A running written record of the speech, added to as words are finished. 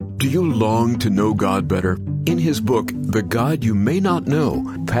Do you long to know God better? In his book, The God You May Not Know,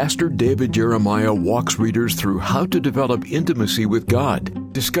 Pastor David Jeremiah walks readers through how to develop intimacy with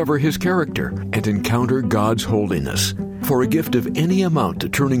God, discover his character, and encounter God's holiness. For a gift of any amount to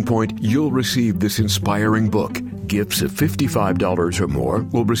Turning Point, you'll receive this inspiring book. Gifts of $55 or more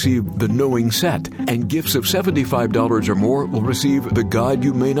will receive the Knowing set, and gifts of $75 or more will receive the God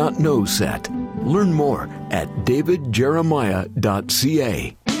You May Not Know set. Learn more at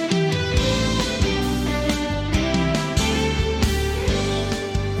davidjeremiah.ca.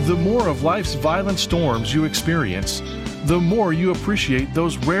 The more of life's violent storms you experience, the more you appreciate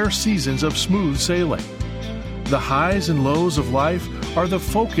those rare seasons of smooth sailing. The highs and lows of life are the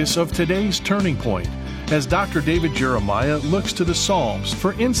focus of today's Turning Point, as Dr. David Jeremiah looks to the Psalms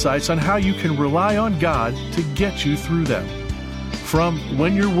for insights on how you can rely on God to get you through them. From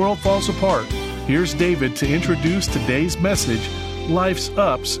When Your World Falls Apart, here's David to introduce today's message, Life's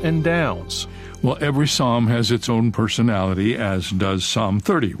Ups and Downs. Well, every psalm has its own personality, as does Psalm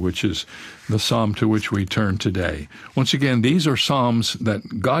 30, which is the psalm to which we turn today. Once again, these are psalms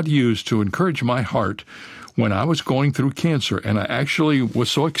that God used to encourage my heart when I was going through cancer, and I actually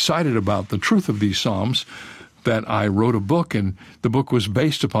was so excited about the truth of these psalms that I wrote a book, and the book was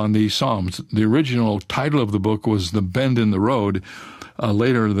based upon these psalms. The original title of the book was The Bend in the Road.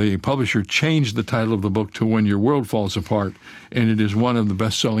 Later, the publisher changed the title of the book to When Your World Falls Apart, and it is one of the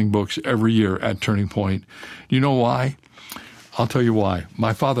best-selling books every year at Turning Point. You know why? I'll tell you why.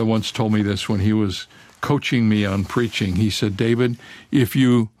 My father once told me this when he was coaching me on preaching. He said, David, if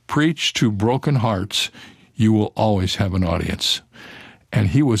you preach to broken hearts, you will always have an audience. And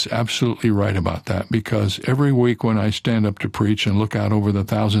he was absolutely right about that, because every week when I stand up to preach and look out over the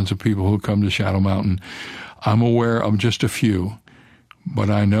thousands of people who come to Shadow Mountain, I'm aware of just a few,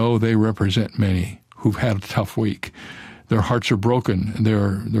 but I know they represent many who've had a tough week. Their hearts are broken.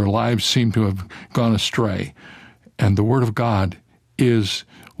 Their lives seem to have gone astray. And the Word of God is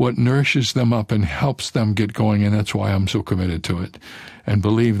what nourishes them up and helps them get going, and that's why I'm so committed to it. And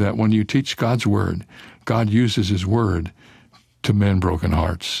believe that when you teach God's Word, God uses His Word to mend broken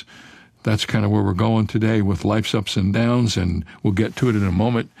hearts. That's kind of where we're going today with life's ups and downs, and we'll get to it in a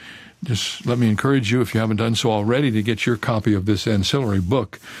moment. Just let me encourage you, if you haven't done so already, to get your copy of this ancillary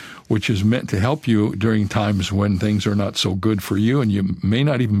book, which is meant to help you during times when things are not so good for you and you may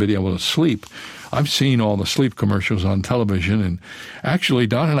not even be able to sleep. I've seen all the sleep commercials on television, and actually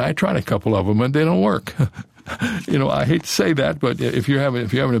Don and I tried a couple of them, and they don't work. I hate to say that, but if you're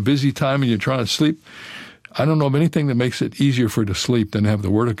having a busy time and you're trying to sleep, I don't know of anything that makes it easier for you to sleep than have the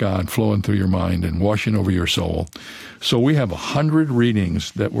Word of God flowing through your mind and washing over your soul. So we have 100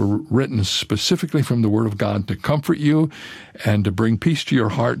 readings that were written specifically from the Word of God to comfort you and to bring peace to your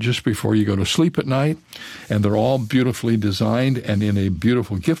heart just before you go to sleep at night. And they're all beautifully designed and in a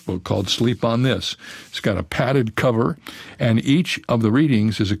beautiful gift book called Sleep on This. It's got a padded cover, and each of the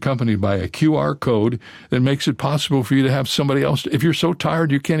readings is accompanied by a QR code that makes it possible for you to have somebody else. If you're so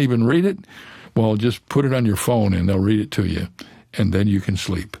tired you can't even read it, well, just put it on your phone and they'll read it to you, and then you can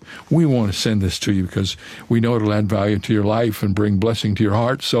sleep. We want to send this to you because we know it'll add value to your life and bring blessing to your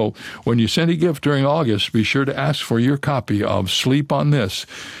heart. So when you send a gift during August, be sure to ask for your copy of Sleep on This,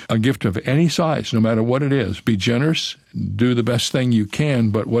 a gift of any size, no matter what it is. Be generous, do the best thing you can,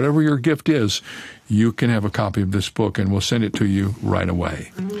 but whatever your gift is, you can have a copy of this book, and we'll send it to you right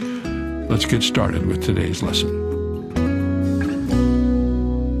away. Let's get started with today's lesson.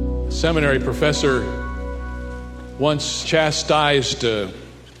 Seminary professor once chastised a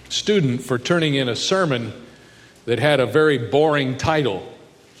student for turning in a sermon that had a very boring title.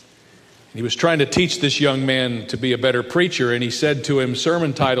 He was trying to teach this young man to be a better preacher, and he said to him,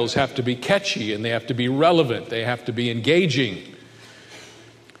 sermon titles have to be catchy, and they have to be relevant, they have to be engaging.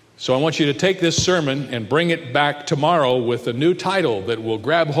 So I want you to take this sermon and bring it back tomorrow with a new title that will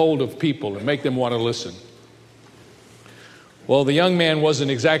grab hold of people and make them want to listen. Well, the young man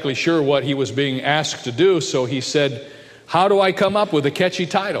wasn't exactly sure what he was being asked to do, so he said, how do I come up with a catchy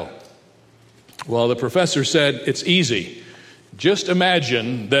title? Well, the professor said, it's easy. Just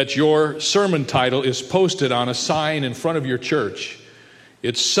imagine that your sermon title is posted on a sign in front of your church.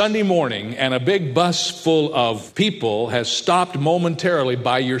 It's Sunday morning, and a big bus full of people has stopped momentarily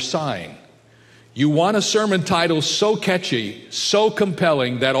by your sign. You want a sermon title so catchy, so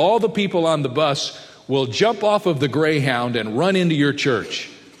compelling, that all the people on the bus will jump off of the Greyhound and run into your church.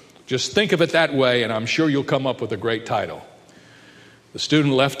 Just think of it that way, and I'm sure you'll come up with a great title. The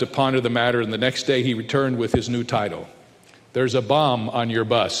student left to ponder the matter, and the next day he returned with his new title. There's a bomb on your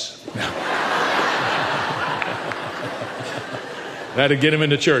bus. That'd get him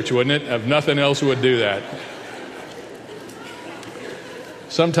into church, wouldn't it? If nothing else would do that.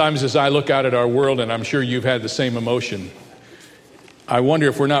 Sometimes as I look out at our world, and I'm sure you've had the same emotion, I wonder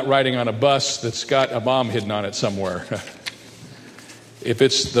if we're not riding on a bus that's got a bomb hidden on it somewhere. If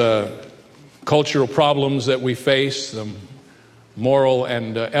it's the cultural problems that we face, the moral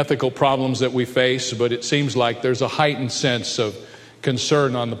and ethical problems that we face, but it seems like there's a heightened sense of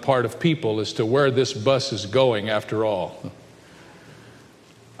concern on the part of people as to where this bus is going after all.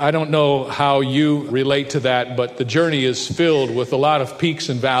 I don't know how you relate to that, but the journey is filled with a lot of peaks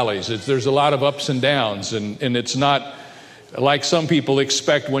and valleys. There's a lot of ups and downs, and it's not like some people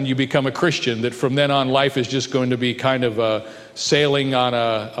expect when you become a Christian, that from then on life is just going to be kind of sailing on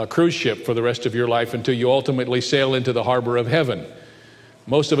a cruise ship for the rest of your life until you ultimately sail into the harbor of heaven.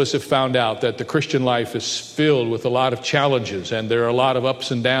 Most of us have found out that the Christian life is filled with a lot of challenges, and there are a lot of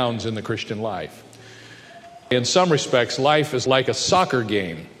ups and downs in the Christian life. In some respects, life is like a soccer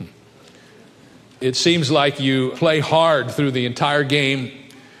game. It seems like you play hard through the entire game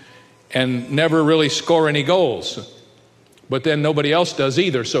and never really score any goals. But then nobody else does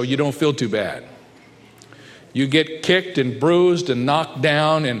either, so you don't feel too bad. You get kicked and bruised and knocked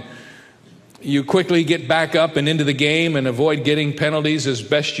down, and you quickly get back up and into the game and avoid getting penalties as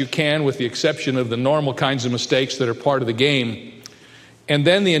best you can, with the exception of the normal kinds of mistakes that are part of the game. And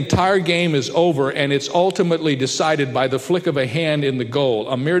then the entire game is over, and it's ultimately decided by the flick of a hand in the goal,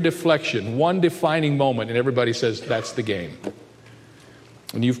 a mere deflection, one defining moment, and everybody says, that's the game.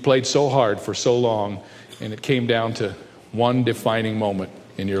 And you've played so hard for so long, and it came down to one defining moment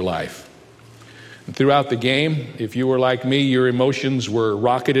in your life. And throughout the game, if you were like me, your emotions were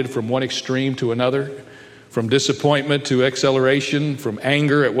rocketed from one extreme to another, from disappointment to exhilaration, from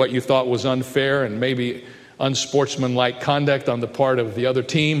anger at what you thought was unfair and maybe unsportsmanlike conduct on the part of the other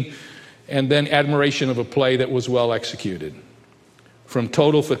team, and then admiration of a play that was well executed. From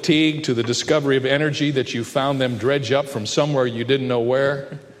total fatigue to the discovery of energy that you found them dredge up from somewhere you didn't know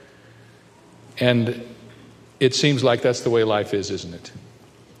where. And it seems like that's the way life is, isn't it?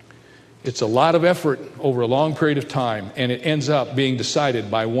 It's a lot of effort over a long period of time, and it ends up being decided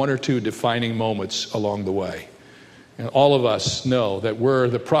by one or two defining moments along the way. And all of us know that we're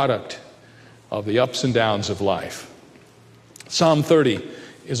the product of the ups and downs of life. Psalm 30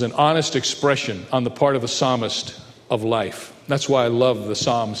 is an honest expression on the part of the psalmist of life. That's why I love the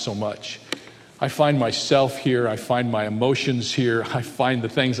Psalms so much. I find myself here. I find my emotions here. I find the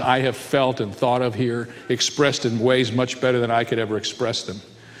things I have felt and thought of here expressed in ways much better than I could ever express them.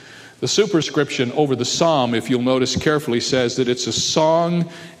 The superscription over the psalm, if you'll notice carefully, says that it's a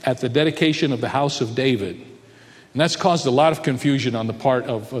song at the dedication of the house of David. And that's caused a lot of confusion on the part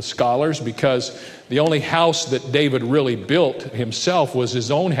of scholars, because the only house that David really built himself was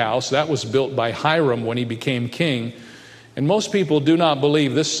his own house. That was built by Hiram when he became king. And most people do not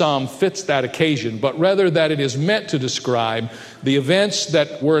believe this psalm fits that occasion, but rather that it is meant to describe the events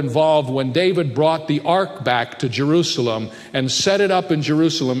that were involved when David brought the ark back to Jerusalem and set it up in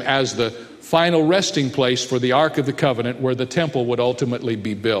Jerusalem as the final resting place for the Ark of the Covenant, where the temple would ultimately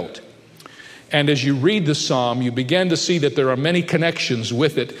be built. And as you read the psalm, you begin to see that there are many connections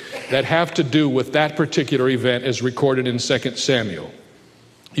with it that have to do with that particular event as recorded in 2 Samuel.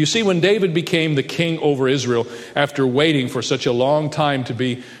 You see, when David became the king over Israel, after waiting for such a long time to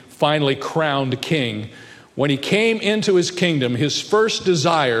be finally crowned king, when he came into his kingdom, his first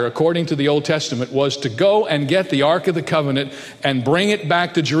desire, according to the Old Testament, was to go and get the Ark of the Covenant and bring it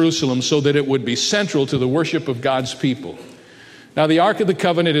back to Jerusalem so that it would be central to the worship of God's people. Now, the Ark of the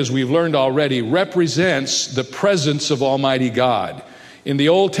Covenant, as we've learned already, represents the presence of Almighty God. In the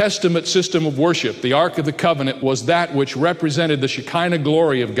Old Testament system of worship, the Ark of the Covenant was that which represented the Shekinah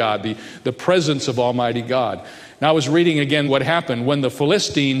glory of God, the presence of Almighty God. Now, I was reading again what happened when the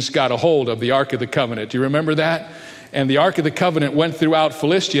Philistines got a hold of the Ark of the Covenant. Do you remember that? And the Ark of the Covenant went throughout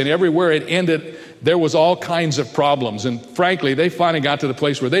Philistia, and everywhere it ended, there was all kinds of problems. And frankly, they finally got to the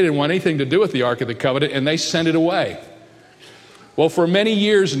place where they didn't want anything to do with the Ark of the Covenant, and they sent it away. Well, for many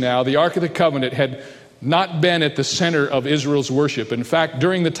years now, the Ark of the Covenant had not been at the center of Israel's worship. In fact,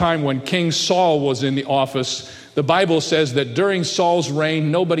 during the time when King Saul was in the office, the Bible says that during Saul's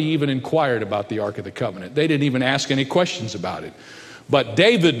reign, nobody even inquired about the Ark of the Covenant. They didn't even ask any questions about it. But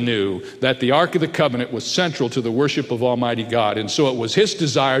David knew that the Ark of the Covenant was central to the worship of Almighty God, and so it was his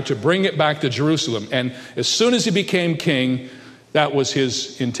desire to bring it back to Jerusalem. And as soon as he became king, that was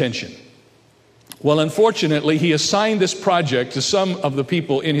his intention. Well, unfortunately, he assigned this project to some of the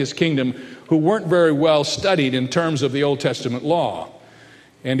people in his kingdom who weren't very well studied in terms of the Old Testament law.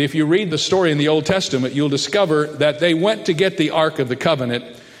 And if you read the story in the Old Testament, you'll discover that they went to get the Ark of the Covenant,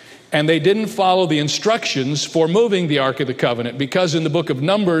 and they didn't follow the instructions for moving the Ark of the Covenant, because in the book of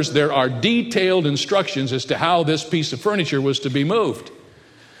Numbers, there are detailed instructions as to how this piece of furniture was to be moved.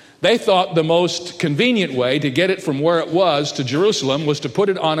 They thought the most convenient way to get it from where it was to Jerusalem was to put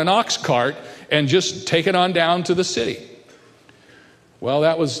it on an ox cart and just take it on down to the city. Well,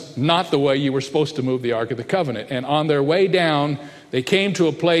 that was not the way you were supposed to move the Ark of the Covenant. And on their way down, they came to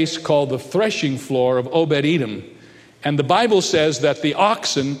a place called the threshing floor of Obed-Edom. And the Bible says that the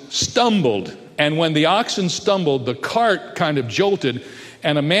oxen stumbled. And when the oxen stumbled, the cart kind of jolted.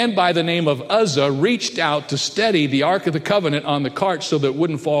 And a man by the name of Uzzah reached out to steady the Ark of the Covenant on the cart so that it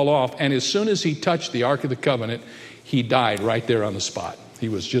wouldn't fall off. And as soon as he touched the Ark of the Covenant, he died right there on the spot. He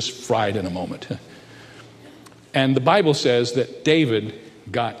was just fried in a moment. And the Bible says that David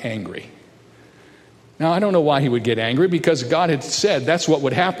got angry. Now, I don't know why he would get angry, because God had said that's what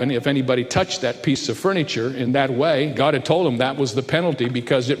would happen if anybody touched that piece of furniture in that way. God had told him that was the penalty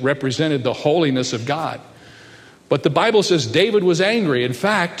because it represented the holiness of God. But the Bible says David was angry. In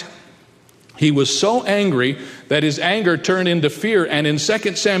fact, he was so angry that his anger turned into fear. And in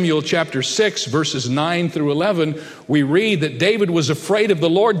 2 Samuel chapter 6, verses 9 through 11, we read that David was afraid of the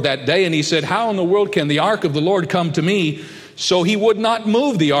Lord that day. And he said, "How in the world can the ark of the Lord come to me?" So he would not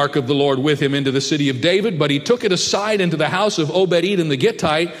move the ark of the Lord with him into the city of David, but he took it aside into the house of Obed-Edom the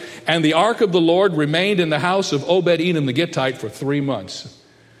Gittite. And the ark of the Lord remained in the house of Obed-Edom the Gittite for 3 months.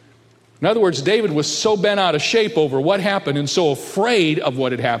 In other words, David was so bent out of shape over what happened and so afraid of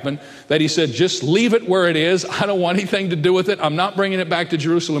what had happened that he said, just leave it where it is. I don't want anything to do with it. I'm not bringing it back to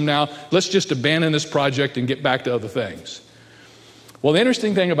Jerusalem now. Let's just abandon this project and get back to other things. Well, the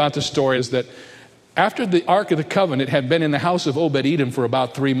interesting thing about the story is that after the Ark of the Covenant had been in the house of Obed-Edom for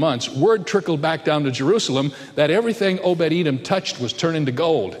about 3 months, word trickled back down to Jerusalem that everything Obed-Edom touched was turned into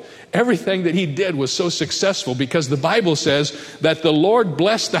gold. Everything that he did was so successful because the Bible says that the Lord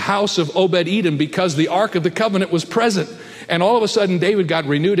blessed the house of Obed-Edom because the Ark of the Covenant was present. And all of a sudden, David got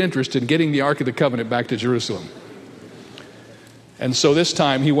renewed interest in getting the Ark of the Covenant back to Jerusalem. And so this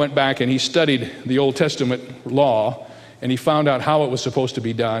time he went back and he studied the Old Testament law, and he found out how it was supposed to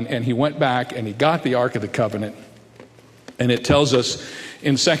be done. And he went back and he got the Ark of the Covenant. And it tells us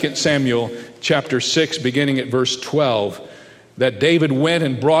in 2 Samuel chapter 6, beginning at verse 12, that David went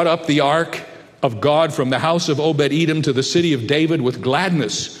and brought up the ark of God from the house of Obed-Edom to the city of David with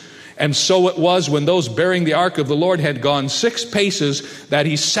gladness. And so it was when those bearing the ark of the Lord had gone 6 paces that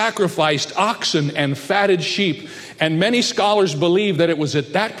he sacrificed oxen and fatted sheep. And many scholars believe that it was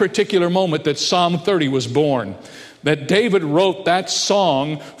at that particular moment that Psalm 30 was born. That David wrote that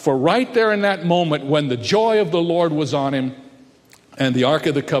song for right there in that moment when the joy of the Lord was on him and the Ark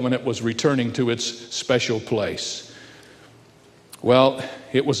of the Covenant was returning to its special place. Well,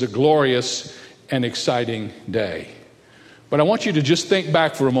 it was a glorious and exciting day. But I want you to just think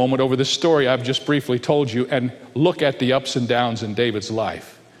back for a moment over this story I've just briefly told you and look at the ups and downs in David's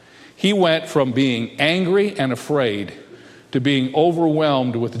life. He went from being angry and afraid to being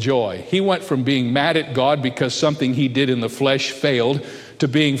overwhelmed with joy. He went from being mad at God because something he did in the flesh failed to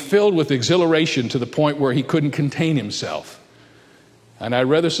being filled with exhilaration to the point where he couldn't contain himself. And I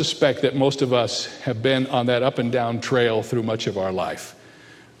rather suspect that most of us have been on that up and down trail through much of our life.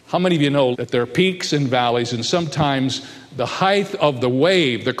 How many of you know that there are peaks and valleys, and sometimes the height of the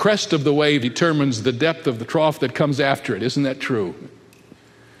wave, the crest of the wave, determines the depth of the trough that comes after it? Isn't that true?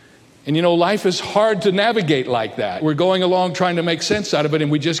 And you know, life is hard to navigate like that. We're going along trying to make sense out of it,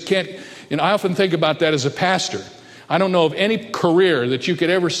 and we just can't. And I often think about that as a pastor. I don't know of any career that you could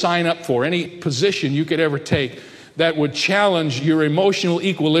ever sign up for, any position you could ever take that would challenge your emotional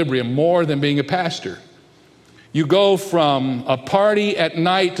equilibrium more than being a pastor. You go from a party at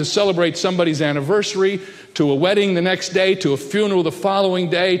night to celebrate somebody's anniversary, to a wedding the next day, to a funeral the following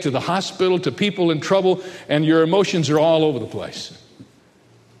day, to the hospital, to people in trouble, and your emotions are all over the place.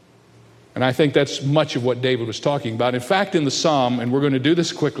 And I think that's much of what David was talking about. In fact, in the Psalm, and we're going to do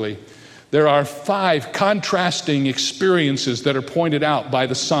this quickly, there are 5 contrasting experiences that are pointed out by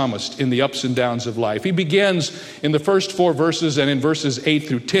the psalmist in the ups and downs of life. He begins in the first 4 verses and in verses 8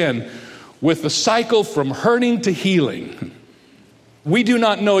 through 10 with the cycle from hurting to healing. We do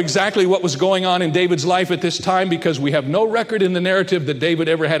not know exactly what was going on in David's life at this time because we have no record in the narrative that David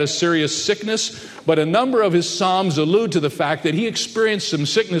ever had a serious sickness, but a number of his psalms allude to the fact that he experienced some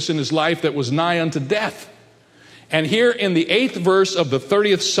sickness in his life that was nigh unto death. And here in the 8th verse of the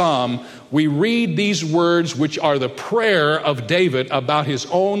 30th Psalm, we read these words which are the prayer of David about his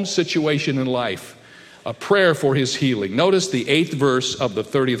own situation in life, a prayer for his healing. Notice the 8th verse of the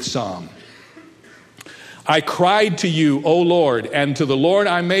 30th Psalm. I cried to you, O Lord, and to the Lord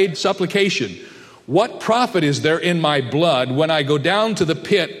I made supplication. What profit is there in my blood? When I go down to the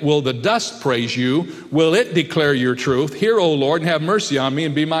pit, will the dust praise you? Will it declare your truth? Hear, O Lord, and have mercy on me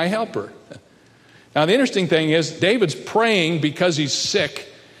and be my helper. Now, the interesting thing is David's praying because he's sick,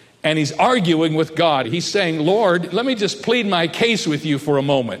 And he's arguing with God. He's saying, Lord, let me just plead my case with you for a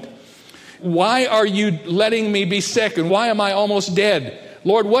moment. Why are you letting me be sick? And why am I almost dead?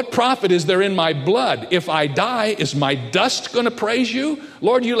 Lord, what profit is there in my blood? If I die, is my dust going to praise you?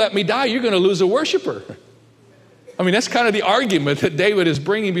 Lord, you let me die, you're going to lose a worshiper. I mean, that's kind of the argument that David is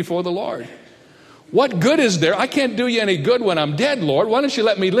bringing before the Lord. What good is there? I can't do you any good when I'm dead, Lord. Why don't you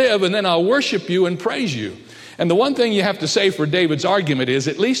let me live, and then I'll worship you and praise you? And the one thing you have to say for David's argument is,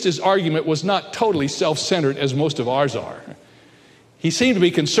 at least his argument was not totally self-centered as most of ours are. He seemed to be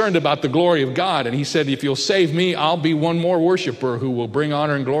concerned about the glory of God, and he said, if you'll save me, I'll be one more worshiper who will bring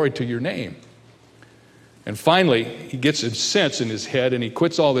honor and glory to your name. And finally, he gets a sense in his head, and he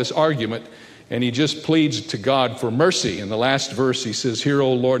quits all this argument, and he just pleads to God for mercy. In the last verse, he says, hear,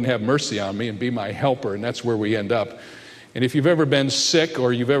 O Lord, and have mercy on me, and be my helper. And that's where we end up. And if you've ever been sick,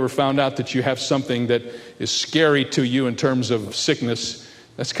 or you've ever found out that you have something that is scary to you in terms of sickness,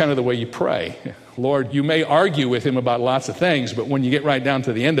 that's kind of the way you pray. Lord, you may argue with him about lots of things, but when you get right down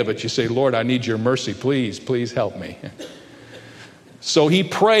to the end of it, you say, Lord, I need your mercy. Please help me. So he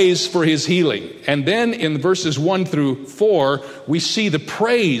prays for his healing. And then in verses 1 through 4, we see the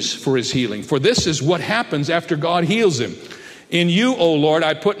praise for his healing. For this is what happens after God heals him. In you, O Lord,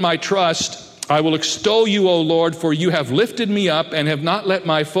 I put my trust. I will extol you, O Lord, for you have lifted me up and have not let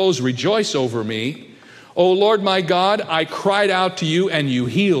my foes rejoice over me. O Lord my God, I cried out to you and you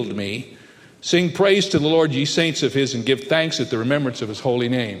healed me. Sing praise to the Lord, ye saints of his, and give thanks at the remembrance of his holy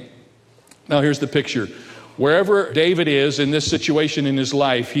name. Now here's the picture. Wherever David is in this situation in his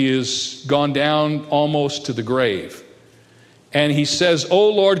life, he has gone down almost to the grave. And he says, O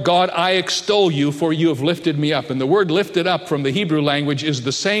Lord God, I extol you, for you have lifted me up. And the word lifted up from the Hebrew language is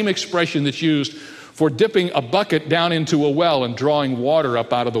the same expression that's used for dipping a bucket down into a well and drawing water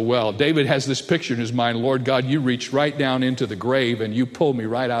up out of the well. David has this picture in his mind, Lord God, you reached right down into the grave and you pulled me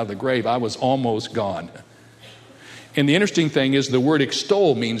right out of the grave. I was almost gone. And the interesting thing is the word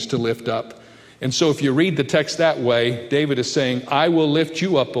extol means to lift up. And so if you read the text that way, David is saying, I will lift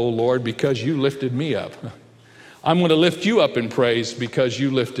you up, O Lord, because you lifted me up. I'm going to lift you up in praise because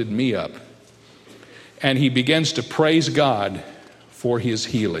you lifted me up. And he begins to praise God for his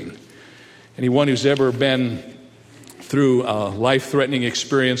healing. Anyone who's ever been through a life-threatening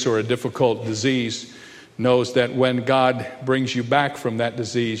experience or a difficult disease knows that when God brings you back from that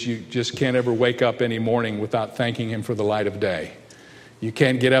disease, you just can't ever wake up any morning without thanking him for the light of day. You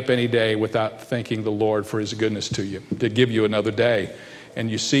can't get up any day without thanking the Lord for his goodness to you, to give you another day.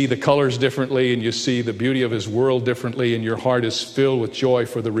 And you see the colors differently, and you see the beauty of his world differently, and your heart is filled with joy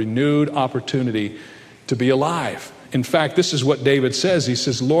for the renewed opportunity to be alive. In fact, this is what David says. He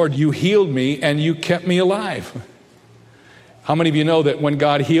says, Lord, you healed me and you kept me alive. How many of you know that when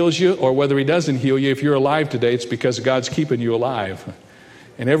God heals you, or whether he doesn't heal you, if you're alive today, it's because God's keeping you alive.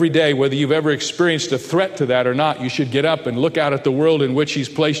 And every day, whether you've ever experienced a threat to that or not, you should get up and look out at the world in which he's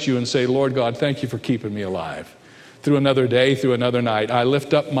placed you and say, Lord God, thank you for keeping me alive. Through another day, through another night, I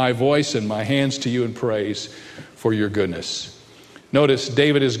lift up my voice and my hands to you in praise for your goodness. Notice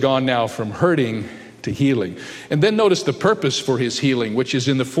David has gone now from hurting to healing. And then notice the purpose for his healing, which is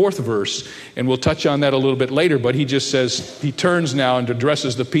in the 4th verse. And we'll touch on that a little bit later. But he just says, he turns now and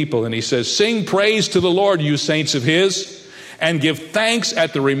addresses the people. And he says, sing praise to the Lord, you saints of his, and give thanks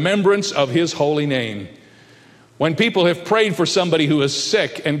at the remembrance of his holy name. When people have prayed for somebody who is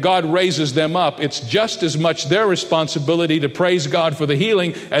sick and God raises them up, it's just as much their responsibility to praise God for the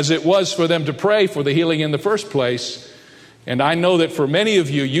healing as it was for them to pray for the healing in the first place. And I know that for many of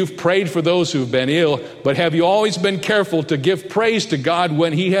you, you've prayed for those who've been ill, but have you always been careful to give praise to God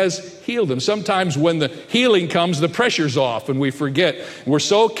when he has healed them? Sometimes when the healing comes, the pressure's off and we forget. We're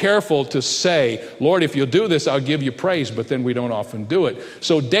so careful to say, Lord, if you'll do this, I'll give you praise, but then we don't often do it.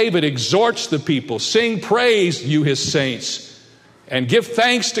 So David exhorts the people, sing praise, you his saints, and give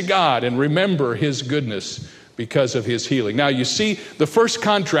thanks to God and remember his goodness because of his healing. Now you see, the first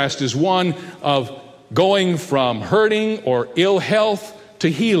contrast is one of going from hurting or ill health to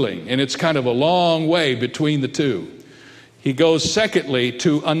healing. And it's kind of a long way between the two. He goes, secondly,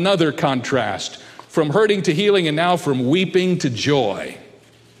 to another contrast, from hurting to healing and now from weeping to joy.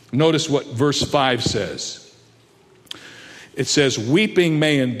 Notice what verse 5 says. It says, weeping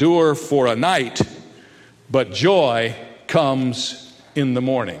may endure for a night, but joy comes in the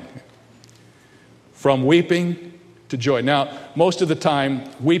morning. From weeping to joy. Now, most of the time,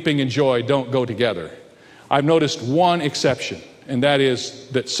 weeping and joy don't go together. I've noticed one exception, and that is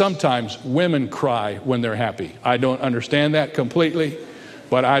that sometimes women cry when they're happy. I don't understand that completely,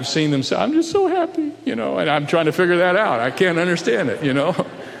 but I've seen them say, I'm just so happy, and I'm trying to figure that out. I can't understand it,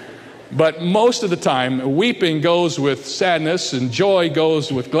 But most of the time, weeping goes with sadness and joy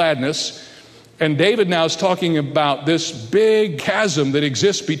goes with gladness. And David now is talking about this big chasm that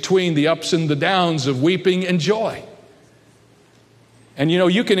exists between the ups and the downs of weeping and joy. And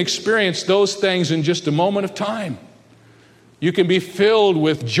you can experience those things in just a moment of time. You can be filled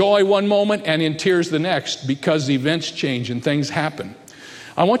with joy one moment and in tears the next because the events change and things happen.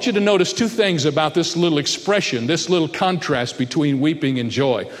 I want you to notice two things about this little expression, this little contrast between weeping and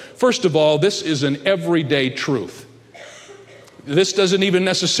joy. First of all, this is an everyday truth. This doesn't even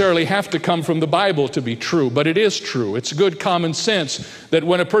necessarily have to come from the Bible to be true, but it is true. It's good common sense that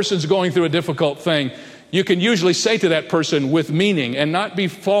when a person's going through a difficult thing, you can usually say to that person with meaning and not be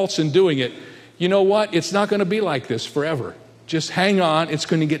false in doing it, you know what? It's not going to be like this forever. Just hang on. It's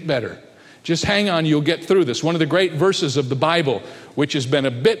going to get better. Just hang on. You'll get through this. One of the great verses of the Bible, which has been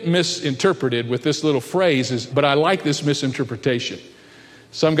a bit misinterpreted with this little phrase, but I like this misinterpretation.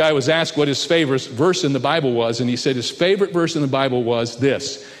 Some guy was asked what his favorite verse in the Bible was, and he said his favorite verse in the Bible was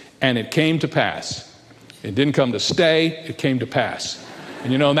this, and it came to pass. It didn't come to stay, it came to pass.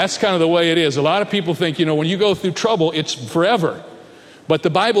 And that's kind of the way it is. A lot of people think, when you go through trouble, it's forever. But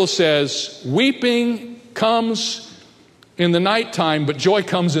the Bible says, weeping comes in the nighttime, but joy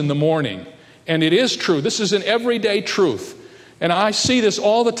comes in the morning. And it is true. This is an everyday truth. And I see this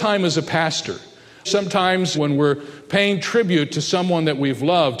all the time as a pastor. Sometimes when we're paying tribute to someone that we've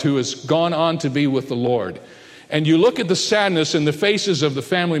loved who has gone on to be with the Lord, and you look at the sadness in the faces of the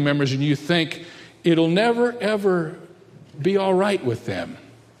family members and you think, it'll never, ever be all right with them.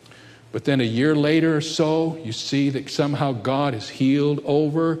 But then a year later or so, you see that somehow God has healed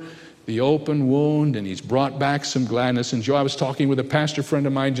over the open wound and he's brought back some gladness and joy. I was talking with a pastor friend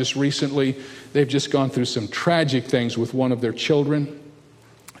of mine just recently. They've just gone through some tragic things with one of their children.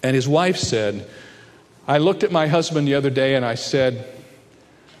 And his wife said, I looked at my husband the other day and I said,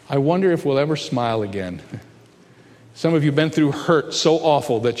 I wonder if we'll ever smile again. Some of you have been through hurt so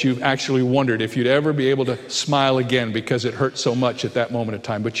awful that you've actually wondered if you'd ever be able to smile again because it hurt so much at that moment of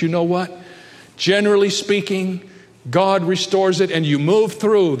time. But you know what? Generally speaking, God restores it and you move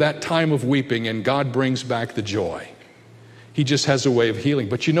through that time of weeping and God brings back the joy. He just has a way of healing.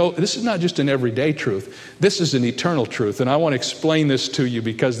 But this is not just an everyday truth. This is an eternal truth. And I want to explain this to you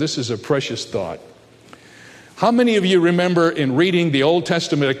because this is a precious thought. How many of you remember in reading the Old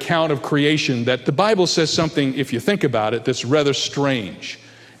Testament account of creation that the Bible says something, if you think about it, that's rather strange?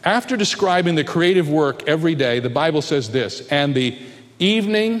 After describing the creative work every day, the Bible says this, and the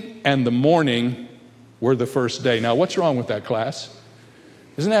evening and the morning were the first day. Now, what's wrong with that, class?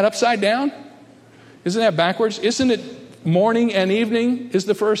 Isn't that upside down? Isn't that backwards? Isn't it morning and evening is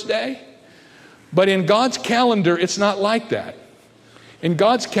the first day? But in God's calendar, it's not like that. In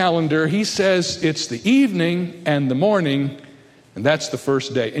God's calendar, He says it's the evening and the morning, and that's the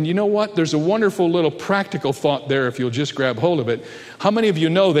first day. And you know what? There's a wonderful little practical thought there if you'll just grab hold of it. How many of you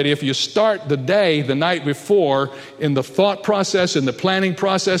know that if you start the day the night before in the thought process, in the planning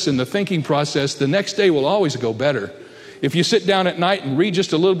process, in the thinking process, the next day will always go better? If you sit down at night and read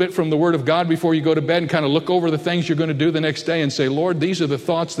just a little bit from the Word of God before you go to bed and kind of look over the things you're going to do the next day and say, Lord, these are the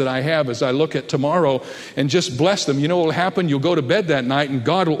thoughts that I have as I look at tomorrow, and just bless them. You know what will happen? You'll go to bed that night and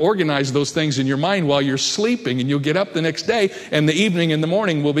God will organize those things in your mind while you're sleeping, and you'll get up the next day and the evening and the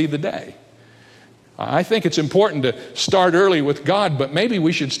morning will be the day. I think it's important to start early with God, but maybe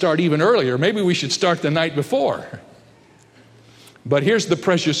we should start even earlier. Maybe we should start the night before. But here's the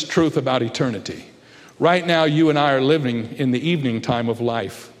precious truth about eternity. Right now, you and I are living in the evening time of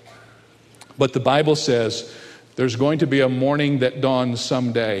life. But the Bible says there's going to be a morning that dawns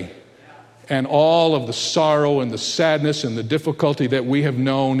someday. And all of the sorrow and the sadness and the difficulty that we have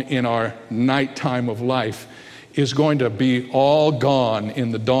known in our nighttime of life is going to be all gone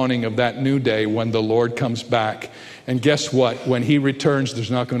in the dawning of that new day when the Lord comes back. And guess what? When He returns,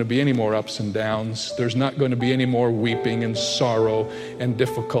 there's not going to be any more ups and downs. There's not going to be any more weeping and sorrow and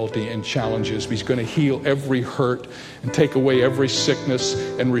difficulty and challenges. He's going to heal every hurt and take away every sickness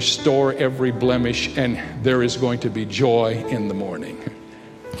and restore every blemish. And there is going to be joy in the morning.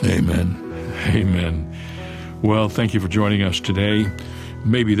 Amen. Amen. Well, thank you for joining us today.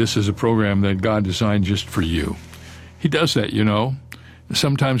 Maybe this is a program that God designed just for you. He does that, you know.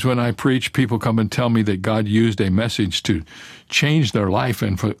 Sometimes when I preach, people come and tell me that God used a message to change their life,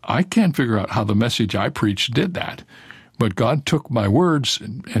 and I can't figure out how the message I preached did that. But God took my words,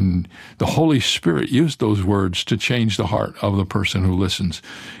 and the Holy Spirit used those words to change the heart of the person who listens.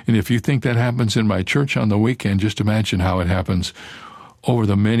 And if you think that happens in my church on the weekend, just imagine how it happens over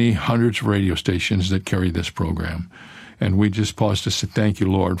the many hundreds of radio stations that carry this program. And we just pause to say thank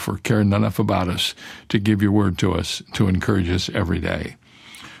you, Lord, for caring enough about us to give your word to us, to encourage us every day.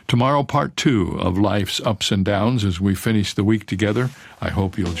 Tomorrow, part 2 of life's ups and downs as we finish the week together. I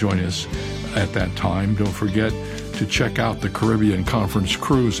hope you'll join us at that time. Don't forget to check out the Caribbean Conference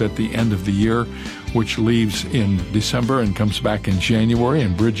cruise at the end of the year, which leaves in December and comes back in January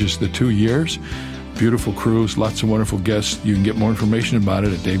and bridges the 2 years. Beautiful cruise, lots of wonderful guests. You can get more information about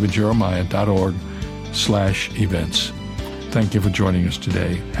it at davidjeremiah.org/events. Thank you for joining us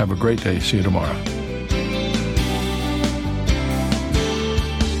today. Have a great day. See you tomorrow.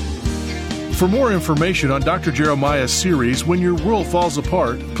 For more information on Dr. Jeremiah's series, When Your World Falls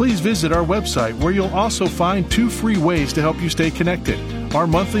Apart, please visit our website, where you'll also find 2 free ways to help you stay connected: our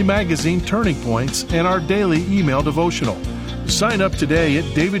monthly magazine, Turning Points, and our daily email devotional. Sign up today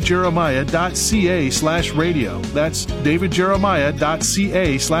at davidjeremiah.ca/radio. That's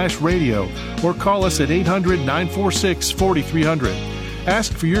davidjeremiah.ca/radio. Or call us at 800-946-4300.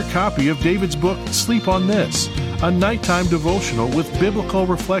 Ask for your copy of David's book, Sleep on This, a nighttime devotional with biblical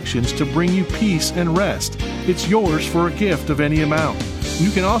reflections to bring you peace and rest. It's yours for a gift of any amount.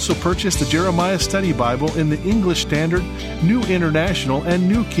 You can also purchase the Jeremiah Study Bible in the English Standard, New International, and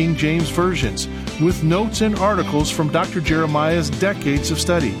New King James versions, with notes and articles from Dr. Jeremiah's decades of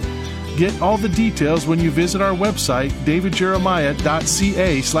study. Get all the details when you visit our website,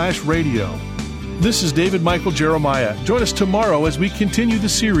 davidjeremiah.ca/radio. This is David Michael Jeremiah. Join us tomorrow as we continue the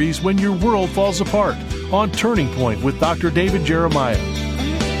series When Your World Falls Apart on Turning Point with Dr. David Jeremiah.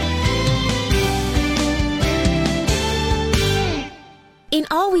 In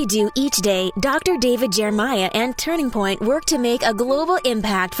all we do each day, Dr. David Jeremiah and Turning Point work to make a global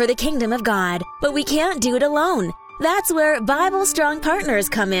impact for the kingdom of God. But we can't do it alone. That's where Bible Strong Partners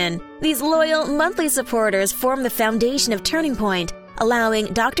come in. These loyal monthly supporters form the foundation of Turning Point, allowing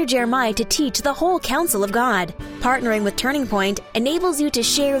Dr. Jeremiah to teach the whole counsel of God. Partnering with Turning Point enables you to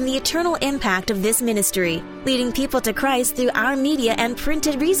share in the eternal impact of this ministry, leading people to Christ through our media and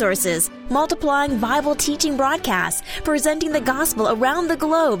printed resources, multiplying Bible teaching broadcasts, presenting the gospel around the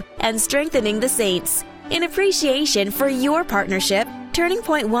globe, and strengthening the saints. In appreciation for your partnership, Turning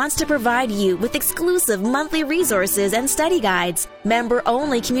Point wants to provide you with exclusive monthly resources and study guides,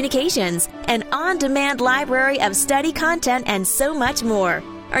 member-only communications, an on-demand library of study content, and so much more.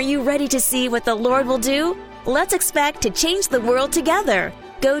 Are you ready to see what the Lord will do? Let's expect to change the world together.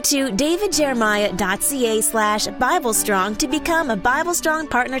 Go to davidjeremiah.ca/BibleStrong to become a Bible Strong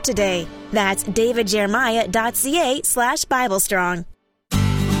partner today. That's davidjeremiah.ca/BibleStrong.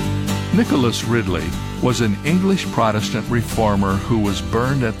 Nicholas Ridley was an English Protestant reformer who was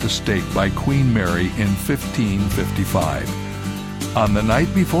burned at the stake by Queen Mary in 1555. On the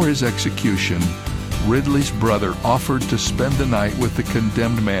night before his execution, Ridley's brother offered to spend the night with the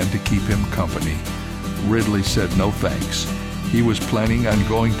condemned man to keep him company. Ridley said no thanks. He was planning on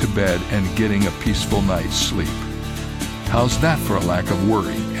going to bed and getting a peaceful night's sleep. How's that for a lack of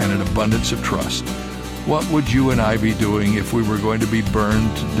worry and an abundance of trust? What would you and I be doing if we were going to be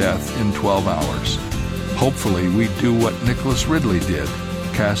burned to death in 12 hours? Hopefully we'd do what Nicholas Ridley did,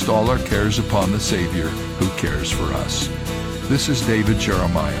 cast all our cares upon the Savior who cares for us. This is David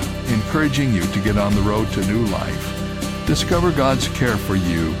Jeremiah, encouraging you to get on the road to new life. Discover God's care for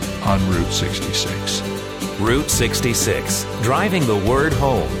you on Route 66. Route 66, driving the word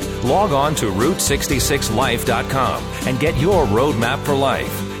home. Log on to Route66Life.com and get your roadmap for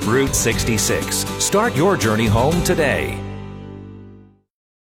life. Route 66. Start your journey home today.